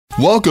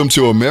Welcome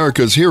to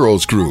America's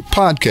Heroes Group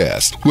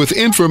podcast with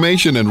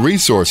information and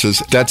resources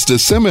that's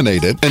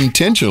disseminated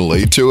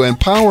intentionally to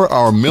empower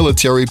our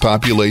military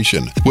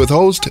population. With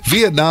host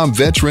Vietnam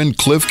veteran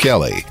Cliff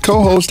Kelly,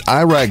 co-host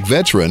Iraq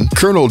veteran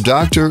Colonel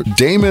Dr.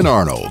 Damon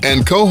Arnold,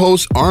 and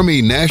co-host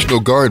Army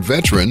National Guard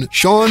veteran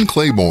Sean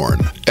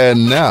Claiborne.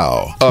 And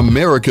now,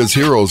 America's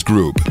Heroes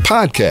Group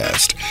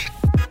podcast.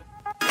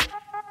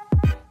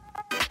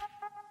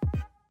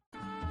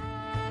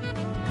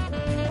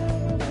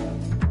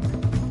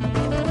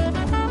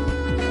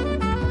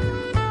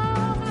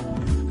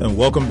 And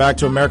welcome back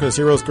to America's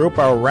Heroes Group,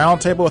 our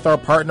roundtable with our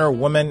partner,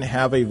 Women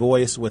Have a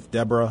Voice, with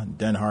Debra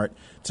Denhart.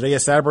 Today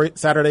is Saturday,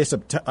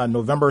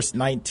 November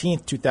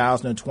 19th,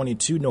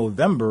 2022.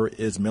 November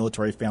is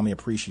Military Family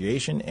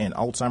Appreciation and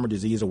Alzheimer's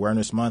Disease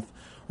Awareness Month.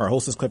 Our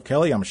host is Cliff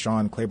Kelly. I'm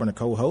Sean Claiborne, a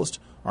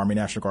co-host, Army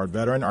National Guard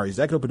veteran. Our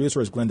executive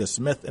producer is Glenda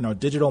Smith, and our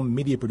digital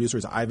media producer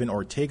is Ivan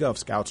Ortega of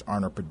Scouts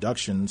Honor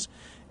Productions.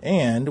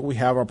 And we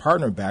have our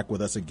partner back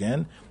with us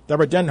again,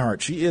 Debra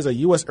Denhart. She is a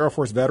U.S. Air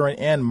Force veteran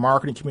and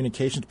marketing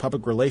communications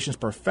public relations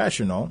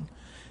professional.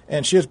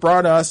 And she has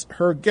brought us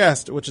her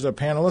guest, which is a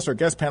panelist. Our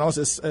guest panelist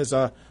is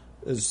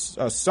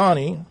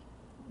Soni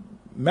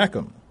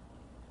Meckem.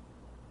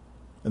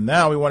 And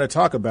now we want to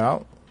talk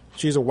about,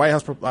 she's a White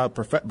House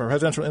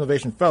Presidential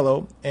Innovation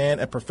Fellow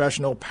and a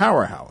professional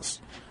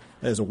powerhouse.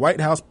 As a White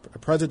House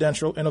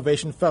Presidential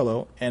Innovation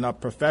Fellow and a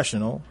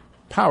professional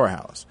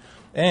powerhouse.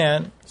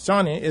 And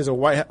Sonia is a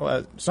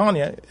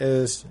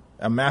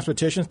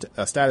mathematician,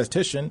 a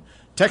statistician,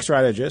 tech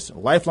strategist,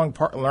 lifelong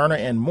learner,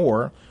 and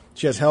more.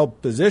 She has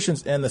held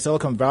positions in the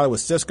Silicon Valley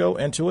with Cisco,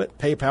 Intuit,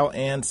 PayPal,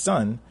 and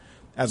Sun.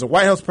 As a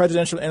White House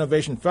Presidential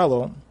Innovation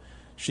Fellow,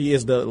 she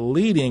is the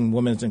leading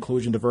Women's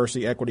Inclusion,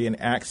 Diversity, Equity,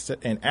 and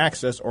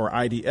Access, or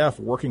IDF,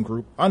 working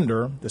group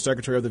under the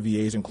Secretary of the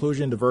VA's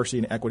Inclusion, Diversity,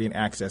 and Equity and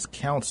Access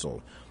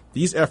Council.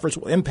 These efforts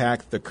will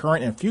impact the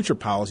current and future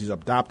policies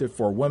adopted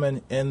for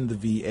women in the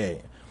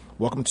VA.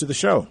 Welcome to the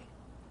show.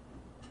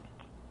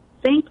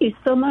 Thank you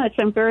so much.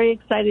 I'm very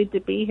excited to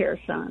be here,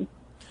 Sean.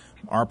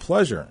 Our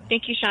pleasure.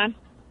 Thank you, Sean.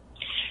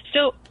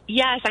 So,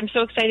 yes, I'm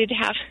so excited to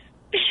have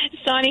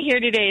Soni here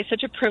today. It's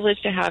such a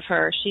privilege to have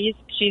her. She's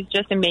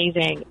just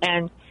amazing.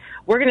 And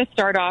we're going to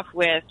start off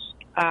with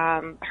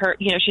her.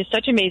 You know, she has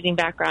such amazing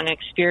background and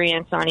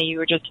experience, Soni. You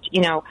were just,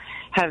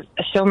 have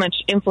so much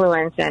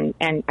influence and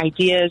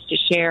ideas to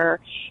share.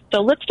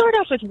 So let's start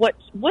off with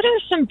what are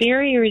some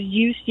barriers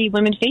you see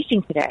women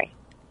facing today?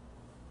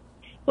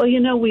 Well,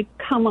 we've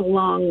come a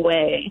long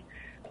way.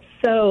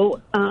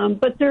 So,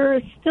 but there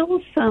are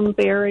still some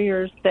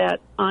barriers that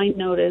I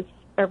notice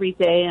every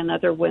day and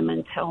other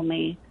women tell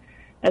me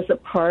as a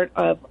part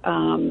of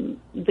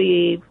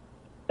the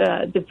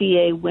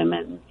VA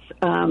Women's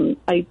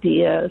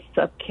IDEA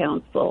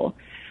Sub-Council.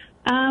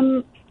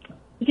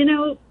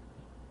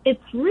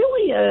 It's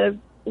really a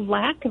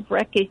lack of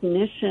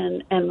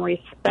recognition and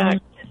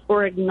respect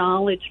or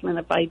acknowledgement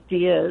of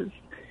ideas.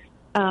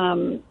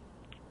 For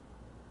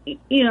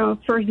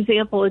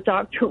example, a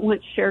doctor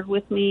once shared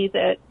with me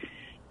that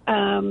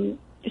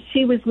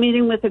she was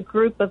meeting with a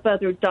group of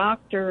other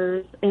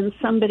doctors and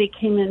somebody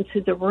came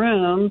into the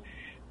room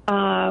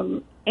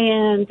and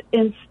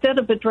instead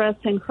of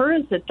addressing her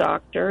as a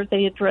doctor,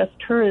 they addressed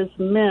her as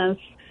Miss,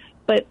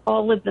 but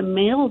all of the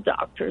male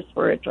doctors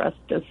were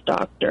addressed as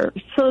doctor.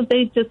 So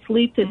they just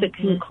leaped to the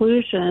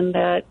conclusion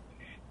that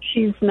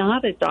she's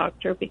not a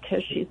doctor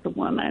because she's a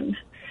woman.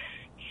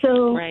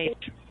 So right.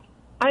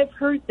 I've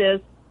heard this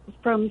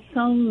from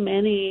so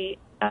many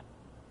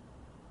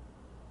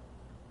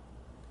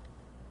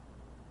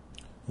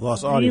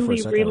lost audio for a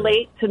second.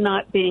 Relate to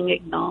not being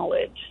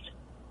acknowledged.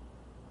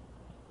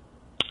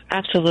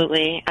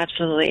 Absolutely. That's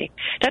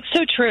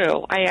so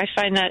true. I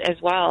find that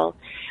as well.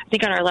 I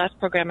think on our last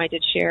program I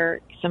did share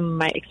some of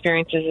my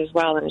experiences as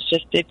well, and it's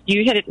just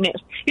you hit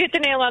the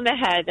nail on the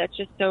head. That's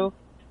just so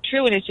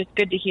true, and it's just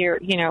good to hear,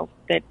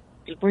 that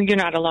you're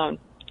not alone.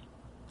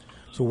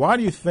 So why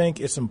do you think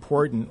it's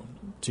important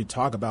to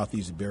talk about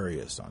these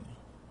barriers, Sonia?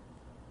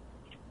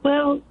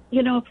 Well,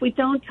 if we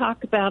don't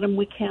talk about them,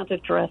 we can't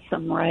address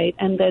them, right?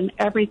 And then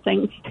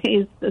everything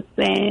stays the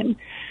same.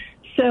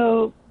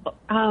 So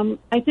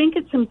I think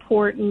it's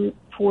important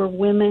for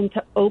women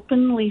to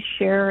openly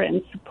share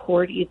and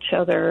support each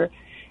other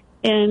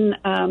in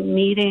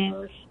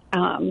meetings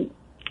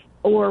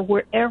or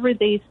wherever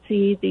they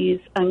see these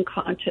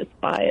unconscious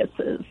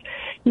biases.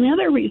 And the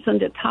other reason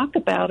to talk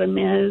about them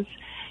is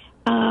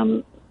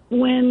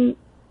when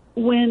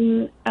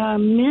men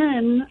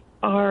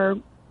are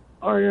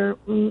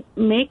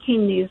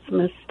making these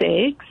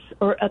mistakes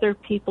or other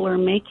people are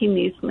making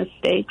these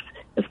mistakes,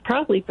 it's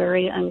probably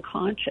very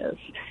unconscious.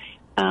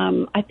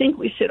 I think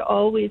we should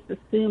always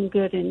assume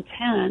good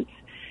intent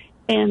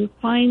and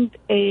find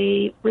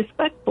a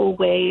respectful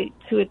way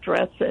to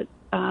address it.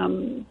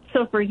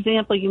 So, for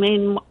example, you may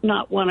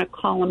not want to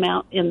call them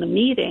out in the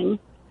meeting,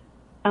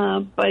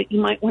 but you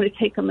might want to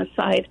take them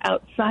aside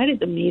outside of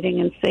the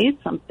meeting and say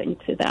something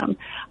to them.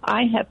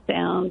 I have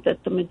found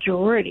that the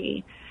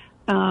majority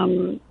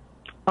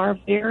are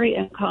very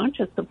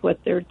unconscious of what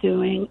they're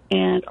doing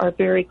and are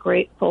very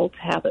grateful to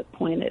have it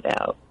pointed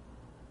out.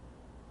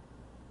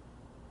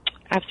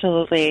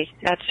 Absolutely.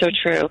 That's so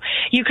true.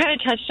 You kind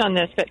of touched on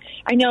this, but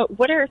I know,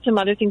 what are some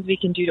other things we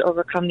can do to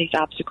overcome these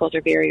obstacles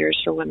or barriers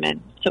for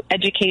women? So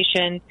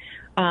education,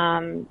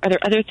 are there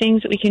other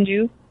things that we can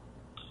do?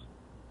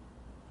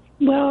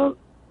 Well,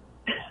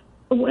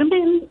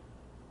 women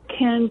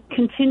can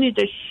continue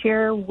to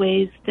share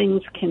ways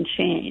things can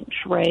change,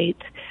 right?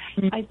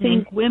 Mm-hmm. I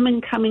think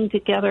women coming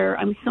together,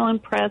 I'm so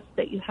impressed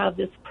that you have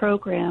this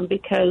program,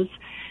 because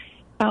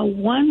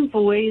one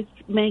voice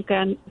may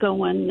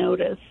go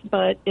unnoticed,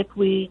 but if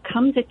we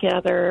come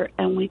together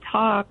and we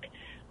talk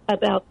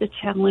about the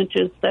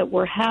challenges that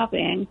we're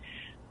having,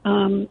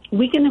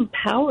 we can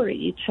empower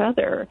each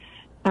other.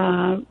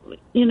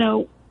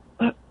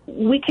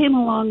 We came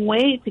a long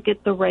way to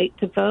get the right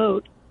to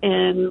vote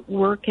and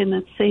work in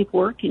a safe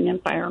working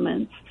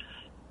environment.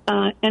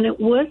 And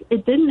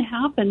it didn't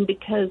happen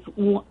because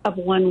of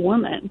one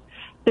woman.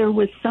 There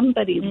was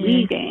somebody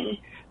leading,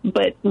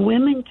 but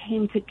women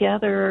came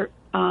together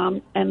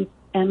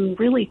and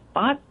really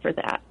fought for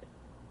that.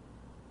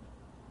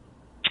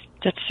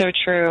 That's so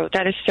true.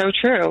 That is so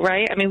true,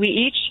 right? I mean, we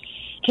each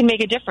can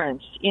make a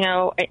difference.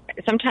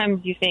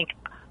 Sometimes you think,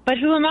 but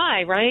who am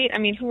I, right? I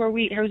mean, who are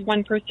we? Who's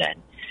one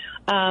person?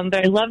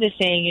 But I love the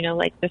saying,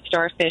 like the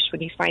starfish,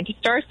 when you find a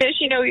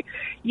starfish,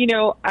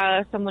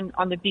 someone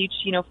on the beach,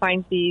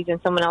 finds these, and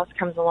someone else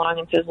comes along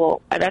and says,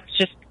 well, that's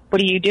just,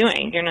 what are you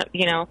doing? You're not,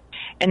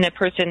 and the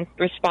person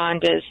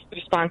response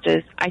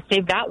is, I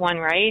saved that one,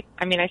 right?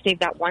 I mean, I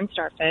saved that one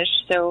starfish.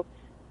 So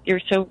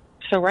you're so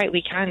right.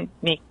 We can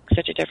make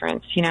such a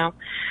difference,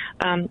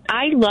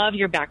 I love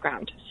your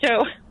background.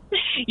 So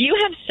you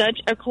have such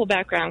a cool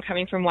background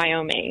coming from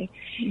Wyoming.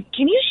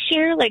 Can you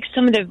share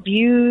some of the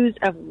views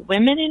of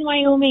women in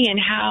Wyoming and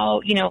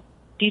how, do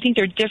you think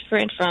they're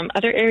different from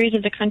other areas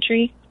of the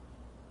country?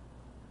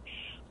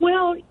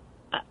 Well,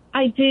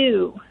 I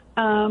do.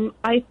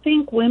 I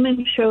think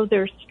women show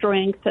their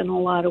strength in a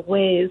lot of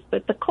ways,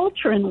 but the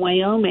culture in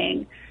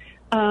Wyoming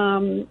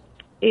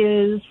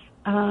is,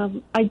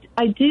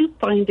 I do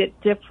find it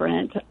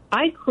different.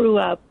 I grew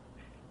up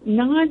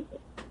not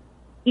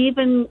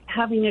even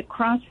having it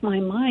cross my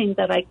mind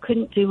that I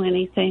couldn't do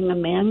anything a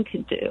man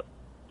could do.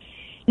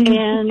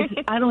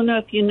 And I don't know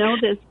if you know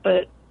this,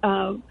 but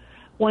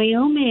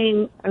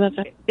Wyoming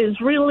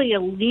is really a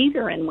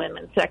leader in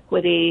women's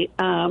equity.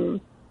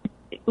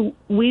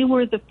 We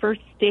were the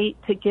first state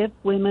to give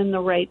women the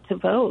right to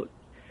vote.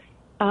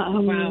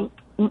 Wow.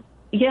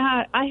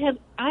 Yeah, I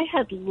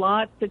had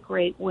lots of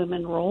great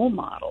women role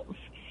models.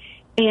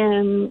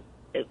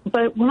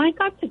 But when I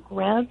got to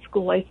grad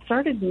school, I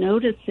started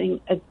noticing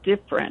a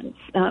difference.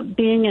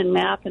 Being in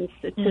math and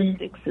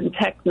statistics and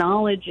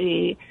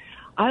technology,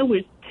 I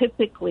was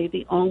typically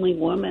the only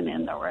woman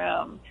in the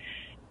room.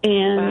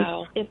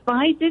 And if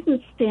I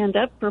didn't stand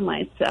up for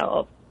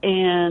myself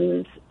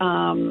and,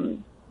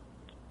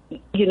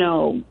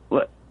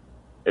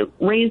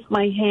 raise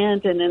my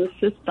hand and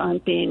insist on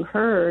being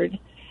heard,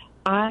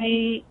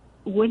 I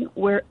wouldn't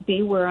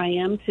be where I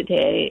am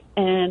today.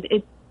 And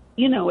it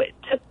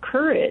took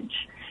courage,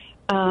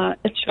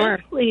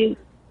 especially,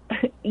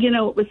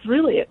 it was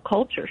really a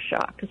culture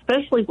shock,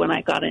 especially when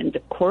I got into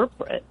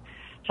corporate,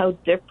 how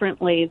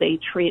differently they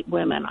treat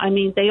women. I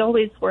mean, they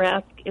always were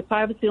asked, if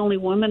I was the only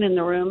woman in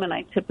the room, and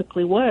I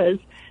typically was,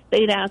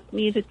 they'd ask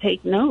me to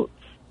take notes.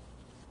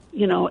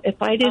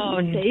 If I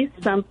didn't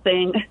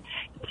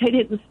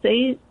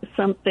say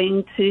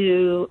something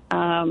to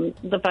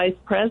the vice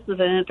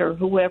president or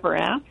whoever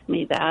asked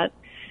me that,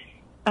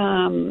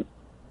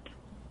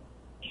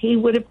 he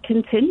would have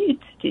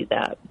continued to do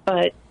that.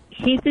 But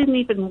he didn't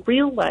even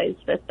realize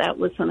that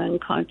was an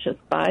unconscious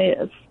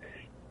bias,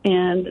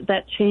 and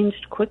that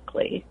changed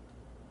quickly.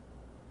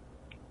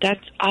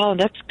 That's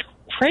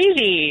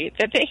crazy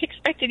that they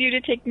expected you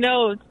to take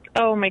notes.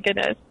 Oh my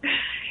goodness.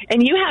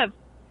 And you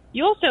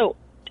also,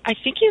 I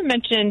think you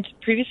mentioned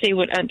previously,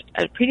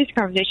 a previous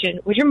conversation,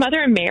 was your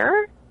mother a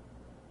mayor?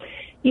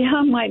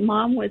 Yeah, my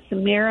mom was the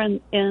mayor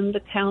in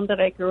the town that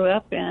I grew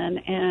up in.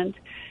 And,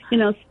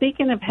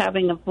 speaking of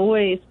having a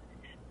voice,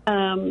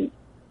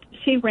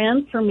 she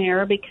ran for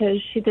mayor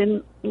because she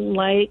didn't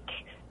like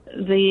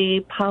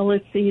the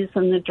policies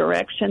and the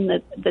direction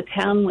that the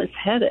town was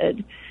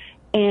headed.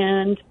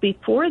 And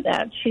before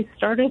that, she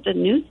started a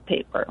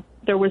newspaper.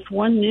 There was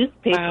one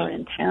newspaper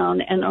in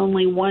town and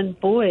only one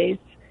voice.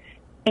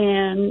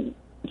 And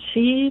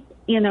she,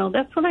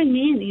 that's what I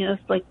mean.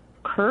 It's like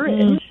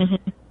courage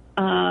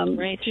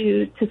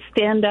to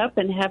stand up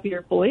and have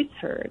your voice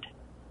heard.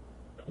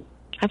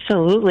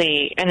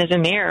 Absolutely. And as a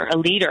mayor, a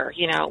leader,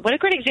 what a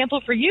great example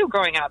for you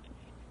growing up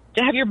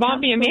to have your mom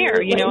be a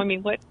mayor.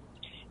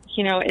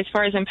 As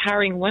far as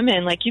empowering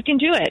women, you can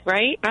do it,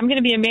 right? I'm going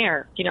to be a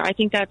mayor. I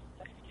think that's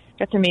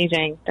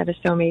amazing. That is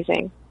so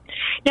amazing.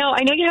 Now,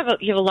 I know you have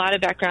a lot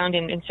of background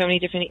in so many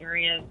different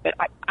areas, but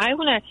I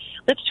want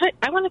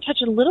to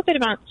touch a little bit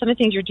about some of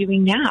the things you're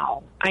doing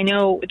now. I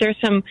know there's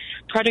some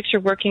projects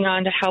you're working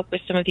on to help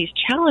with some of these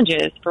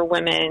challenges for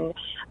women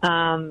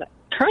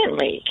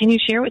currently. Can you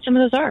share what some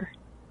of those are?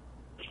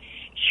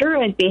 Sure,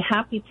 I'd be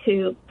happy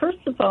to.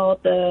 First of all,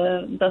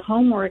 the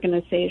home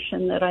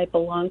organization that I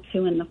belong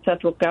to in the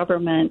federal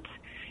government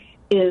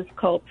is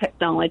called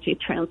Technology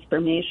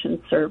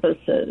Transformation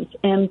Services,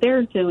 and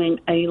they're doing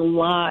a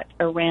lot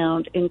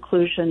around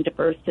inclusion,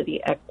 diversity,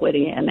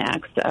 equity, and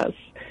access,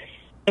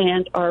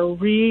 and are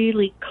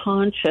really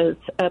conscious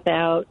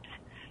about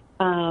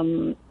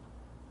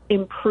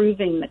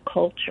improving the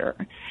culture.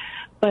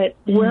 But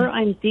where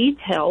I'm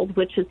detailed,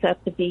 which is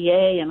at the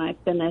VA, and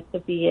I've been at the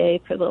VA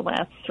for the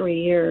last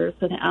 3 years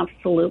and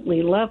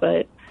absolutely love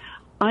it,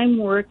 I'm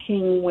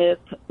working with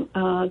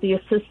the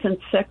assistant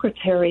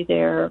secretary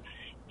there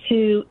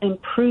to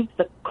improve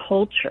the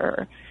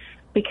culture,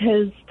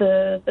 because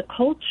the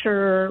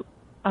culture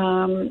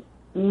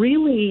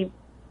really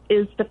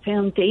is the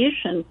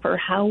foundation for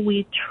how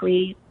we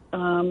treat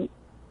the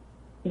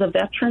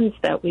veterans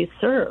that we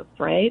serve,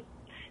 right?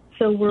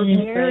 So we're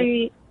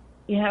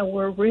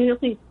we're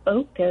really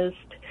focused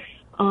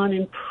on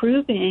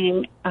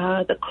improving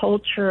the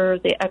culture,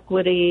 the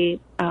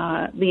equity,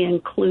 the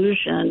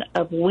inclusion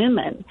of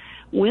women.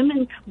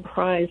 Women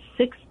comprise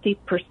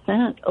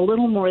 60%, a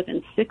little more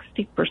than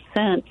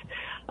 60%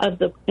 of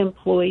the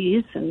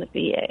employees in the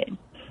VA.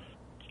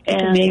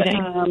 And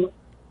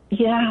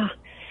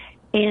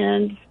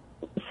and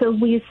so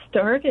we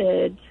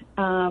started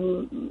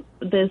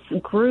this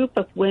group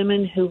of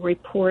women who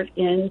report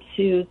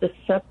into the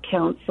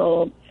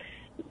subcouncil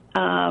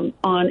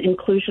on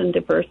inclusion,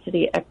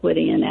 diversity,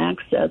 equity, and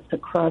access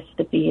across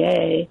the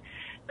VA,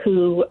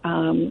 who,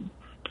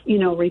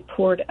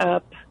 report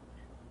up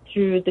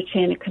through the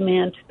chain of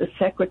command to the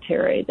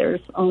secretary.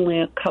 There's only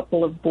a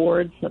couple of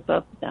boards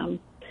above them.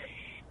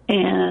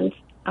 And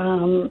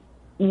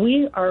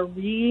we are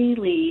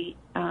really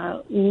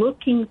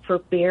looking for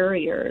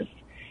barriers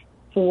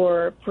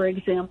for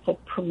example,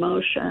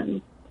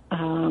 promotion.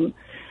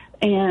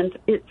 And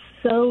it's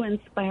so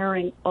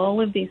inspiring.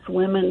 All of these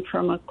women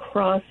from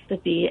across the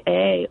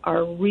VA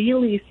are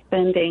really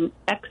spending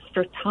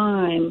extra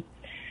time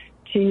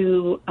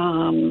to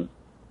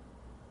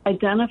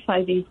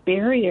identify these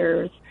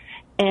barriers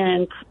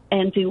and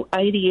do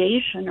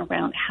ideation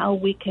around how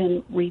we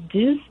can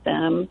reduce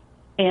them.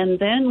 And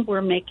then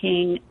we're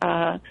making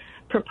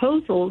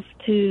proposals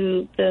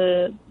to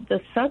the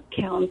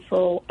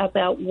subcouncil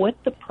about what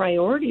the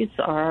priorities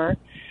are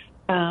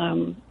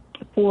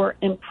for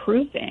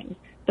improving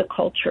the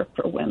culture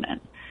for women.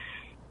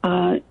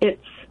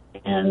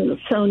 And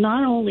so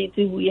not only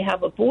do we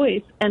have a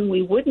voice, and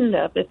we wouldn't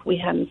have if we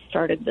hadn't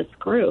started this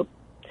group,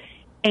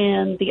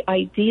 and the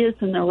ideas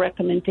and the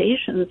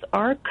recommendations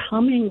are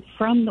coming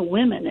from the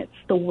women. It's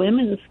the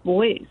women's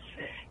voice,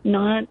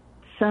 not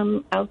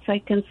some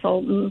outside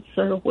consultants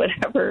or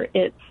whatever.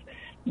 It's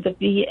the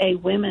VA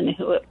women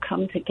who have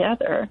come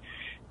together.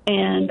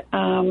 And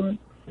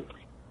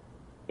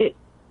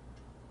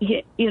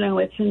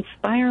it's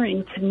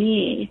inspiring to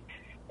me.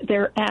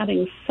 They're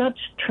adding such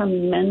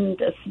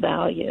tremendous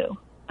value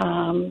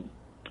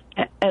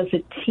as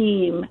a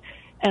team,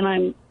 and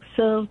I'm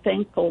so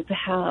thankful to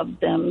have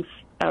them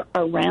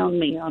around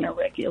me on a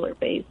regular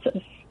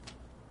basis.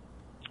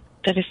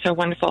 That is so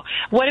wonderful.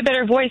 What a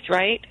better voice,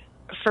 right,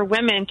 for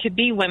women to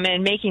be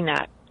women making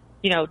that,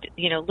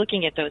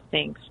 looking at those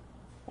things.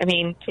 I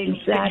mean,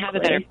 exactly. They have a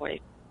better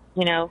voice.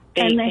 They know.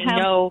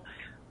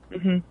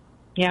 Mm-hmm.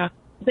 Yeah.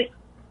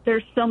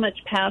 There's so much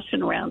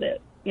passion around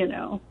it.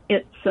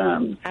 It's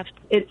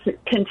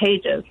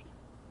contagious.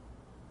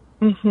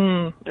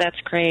 Mm-hmm. That's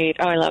great.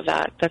 Oh, I love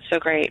that. That's so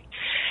great.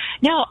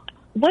 Now,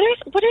 what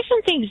are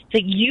some things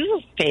that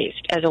you've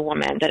faced as a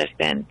woman that have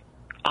been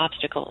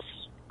obstacles?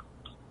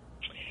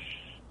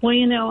 Well,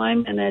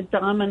 I'm in a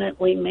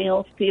dominantly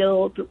male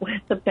field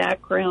with a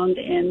background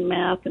in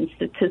math and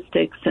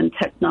statistics and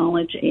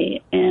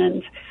technology,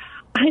 and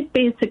I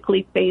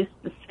basically faced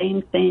the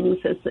same things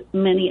as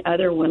many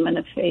other women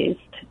have faced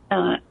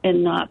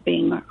in not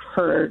being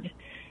heard.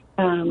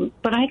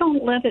 But I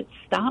don't let it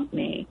stop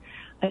me.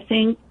 I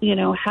think,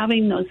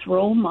 having those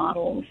role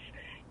models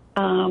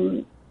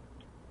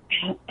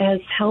has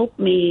helped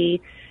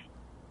me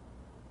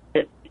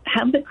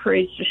have the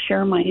courage to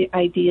share my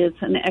ideas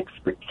and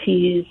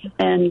expertise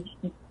and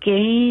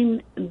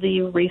gain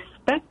the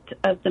respect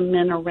of the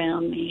men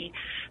around me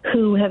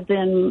who have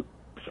then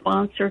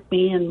sponsored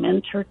me and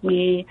mentored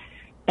me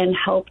and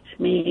helped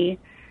me.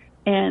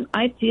 And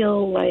I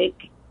feel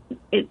like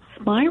it's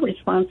my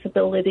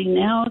responsibility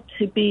now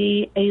to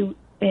be a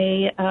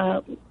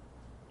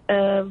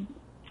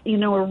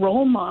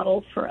role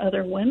model for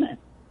other women.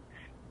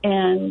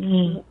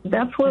 And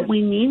that's what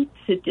we need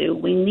to do.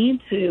 We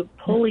need to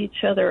pull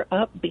each other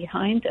up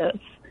behind us,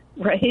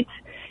 right?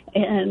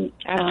 And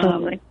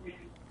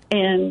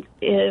and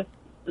if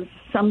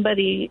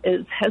somebody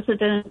is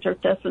hesitant or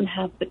doesn't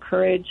have the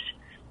courage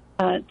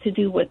to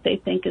do what they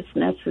think is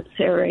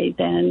necessary,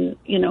 then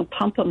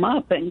pump them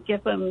up and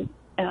give them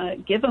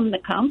the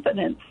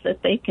confidence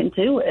that they can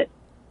do it.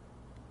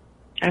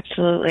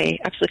 Absolutely.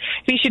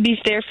 We should be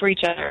there for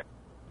each other,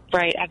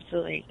 right?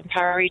 Absolutely.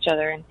 Empower each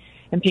other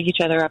and pick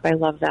each other up. I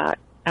love that.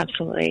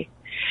 Absolutely.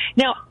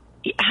 Now,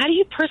 how do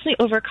you personally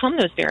overcome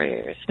those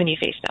barriers when you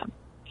face them?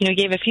 You know, you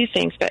gave a few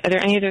things, but are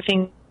there any other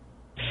things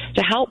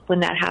to help when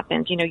that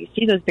happens? You know, you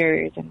see those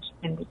barriers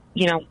and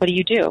you know, what do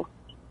you do?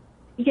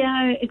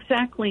 Yeah,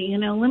 exactly. You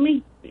know, let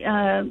me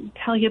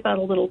tell you about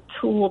a little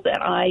tool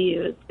that I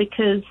use,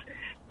 because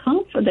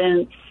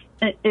confidence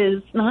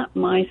is not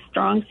my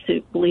strong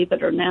suit, believe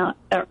it or not.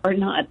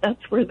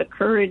 That's where the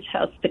courage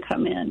has to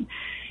come in.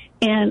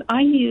 And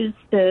I use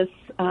this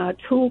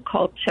tool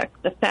called Check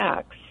the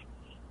Facts.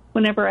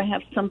 Whenever I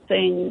have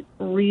something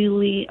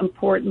really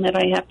important that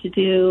I have to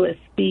do, a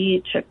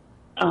speech at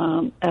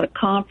a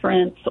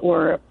conference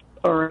or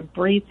a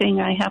briefing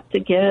I have to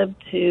give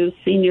to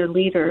senior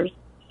leaders,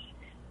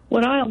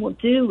 what I will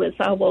do is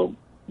I will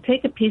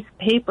take a piece of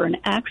paper and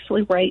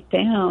actually write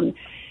down,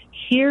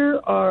 here's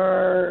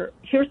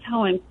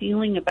how I'm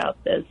feeling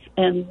about this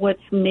and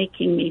what's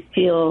making me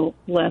feel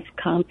less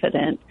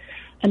confident.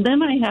 And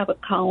then I have a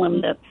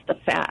column that's the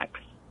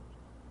facts.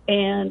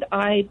 And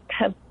I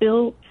have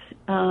built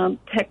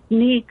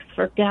techniques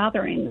for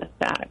gathering the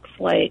facts.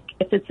 Like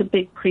if it's a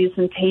big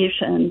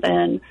presentation,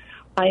 then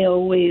I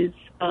always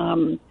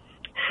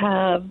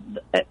have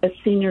a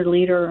senior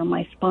leader or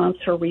my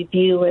sponsor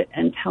review it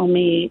and tell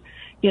me,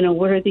 you know,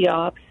 what are the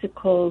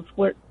obstacles?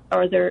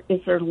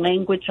 Is there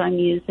language I'm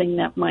using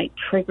that might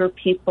trigger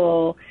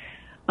people?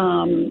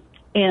 And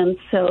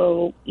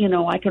so, you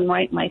know, I can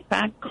write my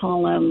fact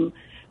column.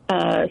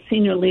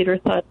 Senior leader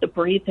thought the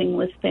briefing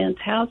was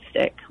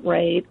fantastic,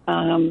 right?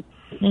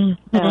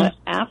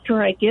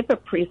 After I give a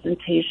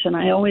presentation,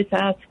 I always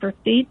ask for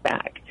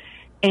feedback,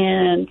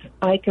 and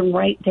I can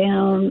write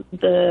down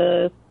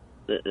the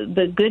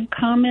good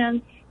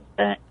comments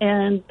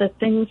and the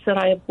things that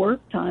I have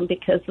worked on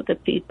because of the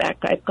feedback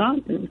I've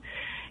gotten.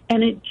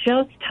 And it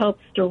just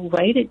helps to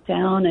write it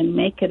down and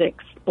make it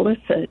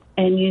explicit.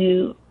 And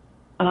you,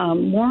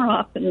 more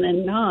often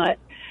than not,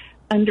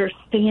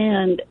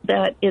 understand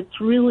that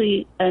it's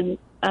really an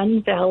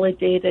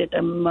unvalidated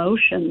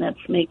emotion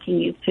that's making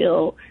you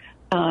feel,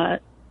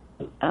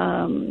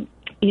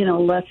 you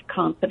know, less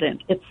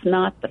confident. It's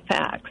not the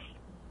facts.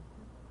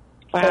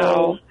 Wow.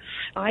 So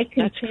I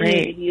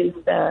continue to use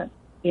that.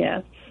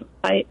 Yes.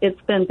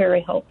 It's been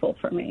very helpful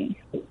for me.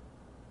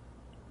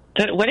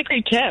 What a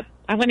great tip.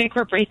 I want to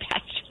incorporate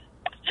that.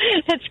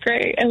 That's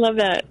great. I love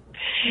that.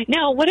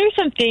 Now, what are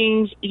some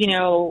things, you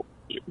know,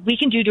 we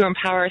can do to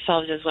empower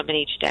ourselves as women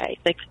each day?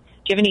 Like, do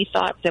you have any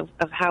thoughts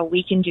of how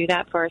we can do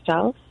that for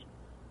ourselves?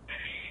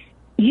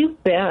 You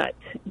bet.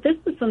 This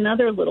is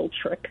another little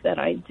trick that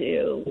I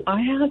do.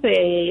 I have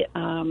a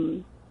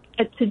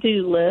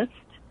to-do list,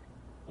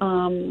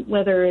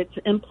 whether it's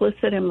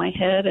implicit in my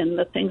head and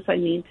the things I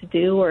need to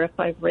do or if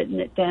I've written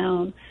it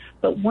down.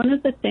 But one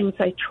of the things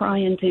I try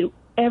and do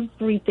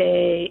every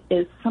day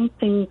is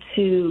something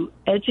to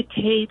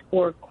educate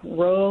or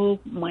grow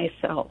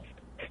myself.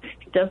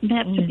 It doesn't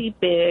have to be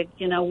big.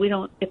 You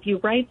know, if you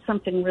write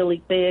something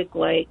really big,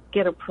 like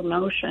get a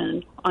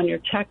promotion on your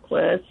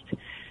checklist,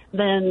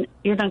 then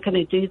you're not going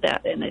to do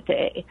that in a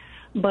day.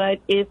 But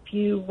if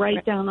you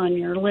write down on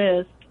your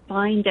list,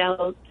 find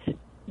out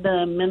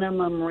the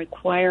minimum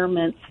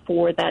requirements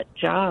for that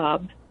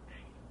job,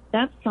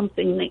 that's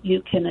something that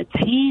you can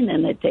attain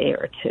in a day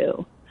or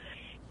two.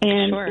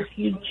 And if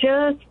you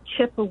just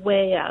chip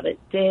away at it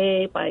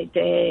day by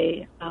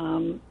day,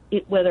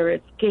 whether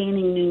it's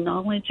gaining new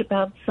knowledge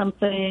about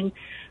something,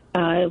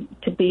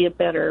 to be a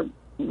better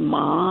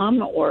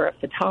mom or a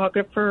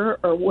photographer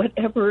or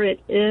whatever it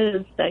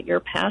is that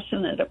you're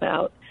passionate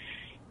about,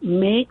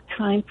 make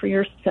time for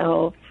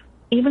yourself,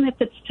 even if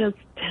it's just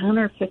 10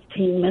 or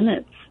 15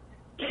 minutes,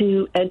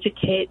 to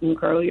educate and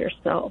grow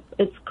yourself.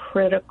 It's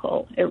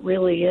critical. It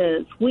really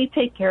is. We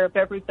take care of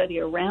everybody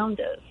around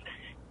us,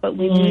 but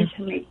we need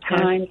to make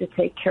time to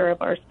take care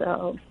of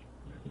ourselves.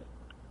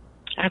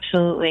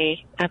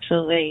 Absolutely.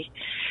 Absolutely.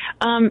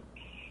 Now,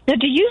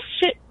 do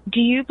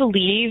you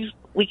believe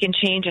we can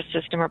change a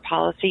system or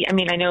policy? I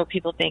mean, I know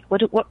people think,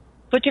 what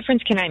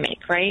difference can I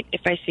make, right,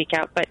 if I speak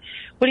out? But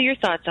what are your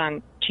thoughts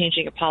on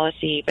changing a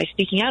policy by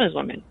speaking out as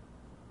women?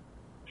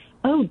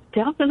 Oh,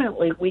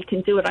 definitely we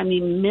can do it. I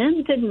mean,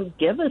 men didn't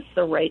give us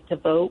the right to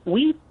vote.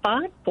 We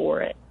fought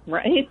for it,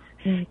 right?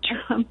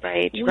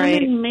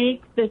 Women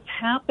make this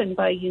happen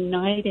by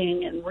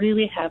uniting and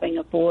really having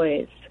a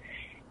voice.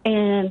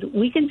 And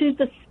we can do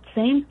the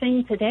same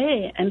thing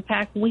today. In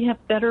fact, we have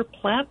better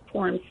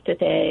platforms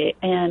today,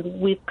 and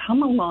we've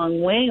come a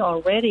long way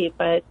already.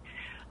 But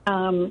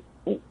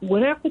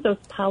whatever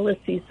those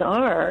policies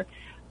are,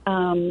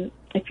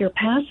 if you're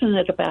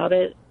passionate about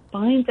it,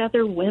 find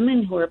other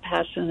women who are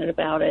passionate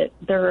about it.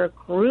 There are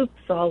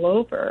groups all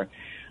over.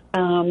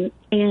 And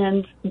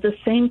the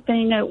same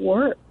thing at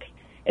work.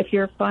 If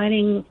you're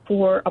fighting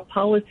for a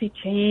policy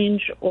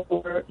change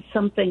or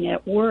something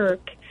at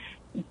work,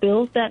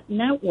 build that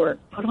network.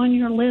 Put on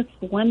your list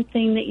one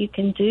thing that you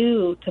can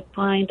do to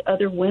find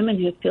other women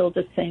who feel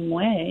the same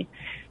way.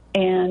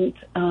 And,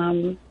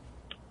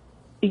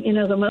 you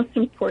know, the most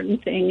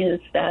important thing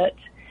is that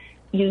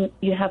you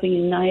have a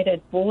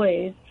united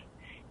voice.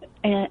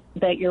 and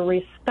that you're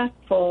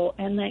respectful,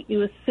 and that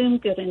you assume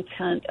good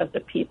intent of the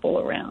people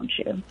around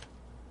you.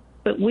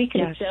 But we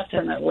can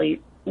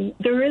definitely,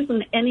 there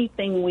isn't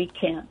anything we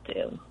can't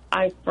do.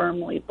 I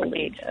firmly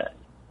believe it.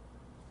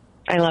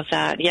 I love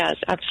that. Yes,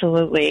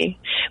 absolutely.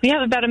 We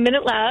have about a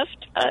minute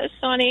left,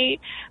 Soni,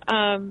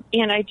 and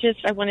I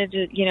wanted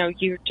to,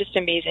 you're just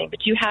amazing. But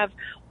do you have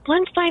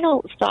one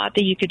final thought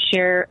that you could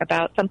share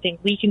about something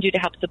we can do to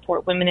help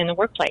support women in the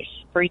workplace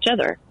for each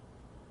other?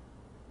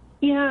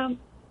 Yeah,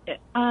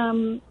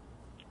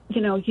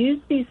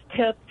 use these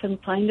tips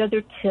and find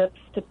other tips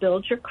to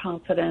build your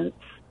confidence.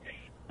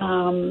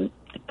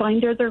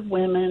 Find other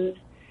women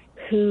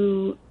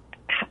who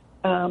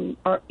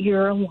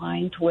you're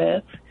aligned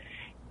with,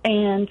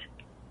 and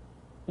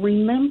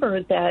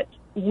remember that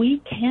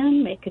we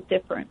can make a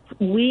difference.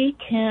 We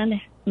can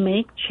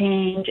make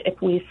change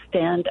if we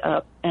stand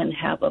up and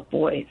have a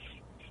voice.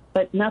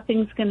 But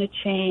nothing's going to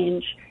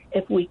change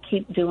if we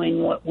keep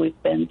doing what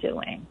we've been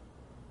doing.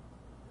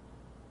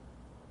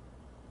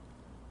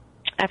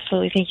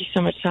 Absolutely. Thank you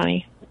so much,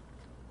 Soni.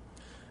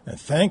 And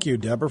thank you,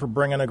 Debra, for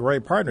bringing a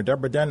great partner.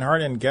 Debra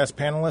Denhart and guest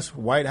panelist,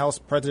 White House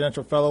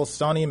Presidential Fellow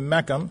Soni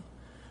Meckem,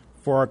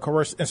 for our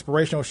course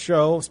inspirational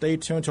show. Stay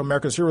tuned to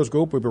America's Heroes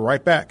Group. We'll be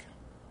right back.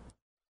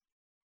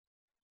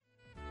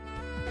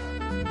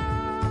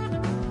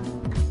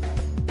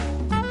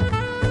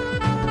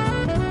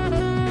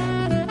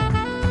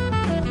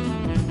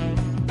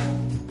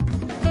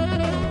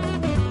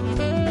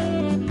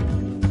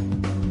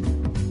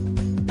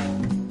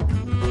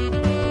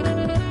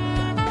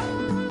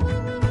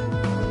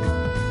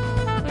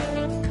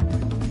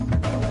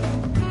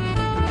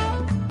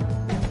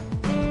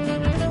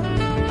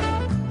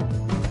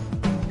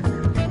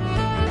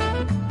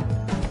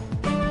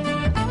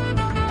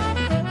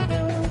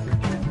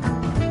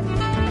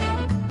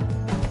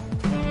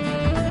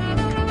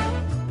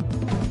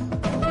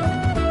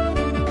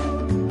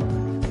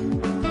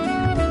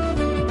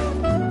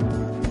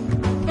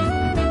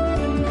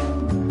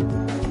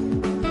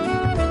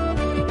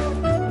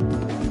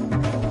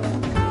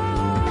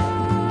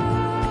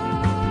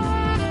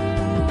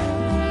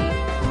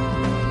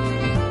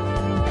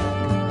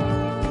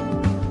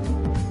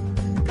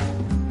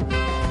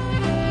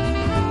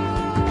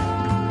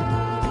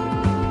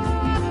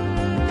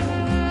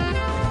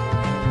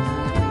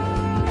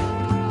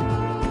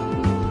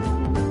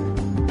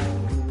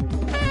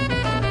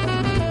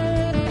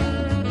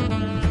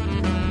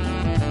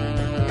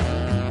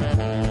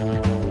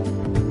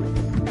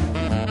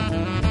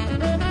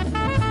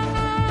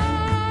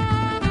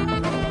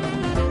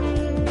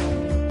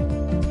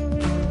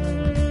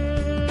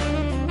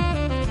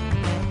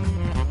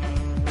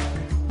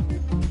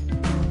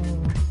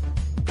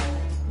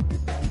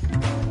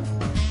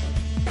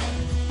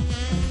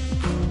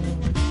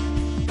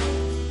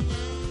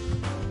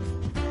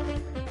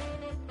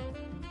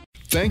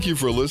 Thank you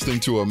for listening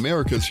to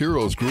America's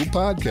Heroes Group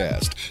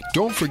podcast.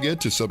 Don't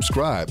forget to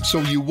subscribe so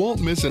you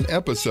won't miss an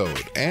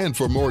episode. And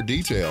for more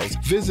details,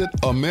 visit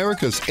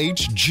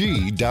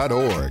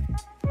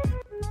americashg.org.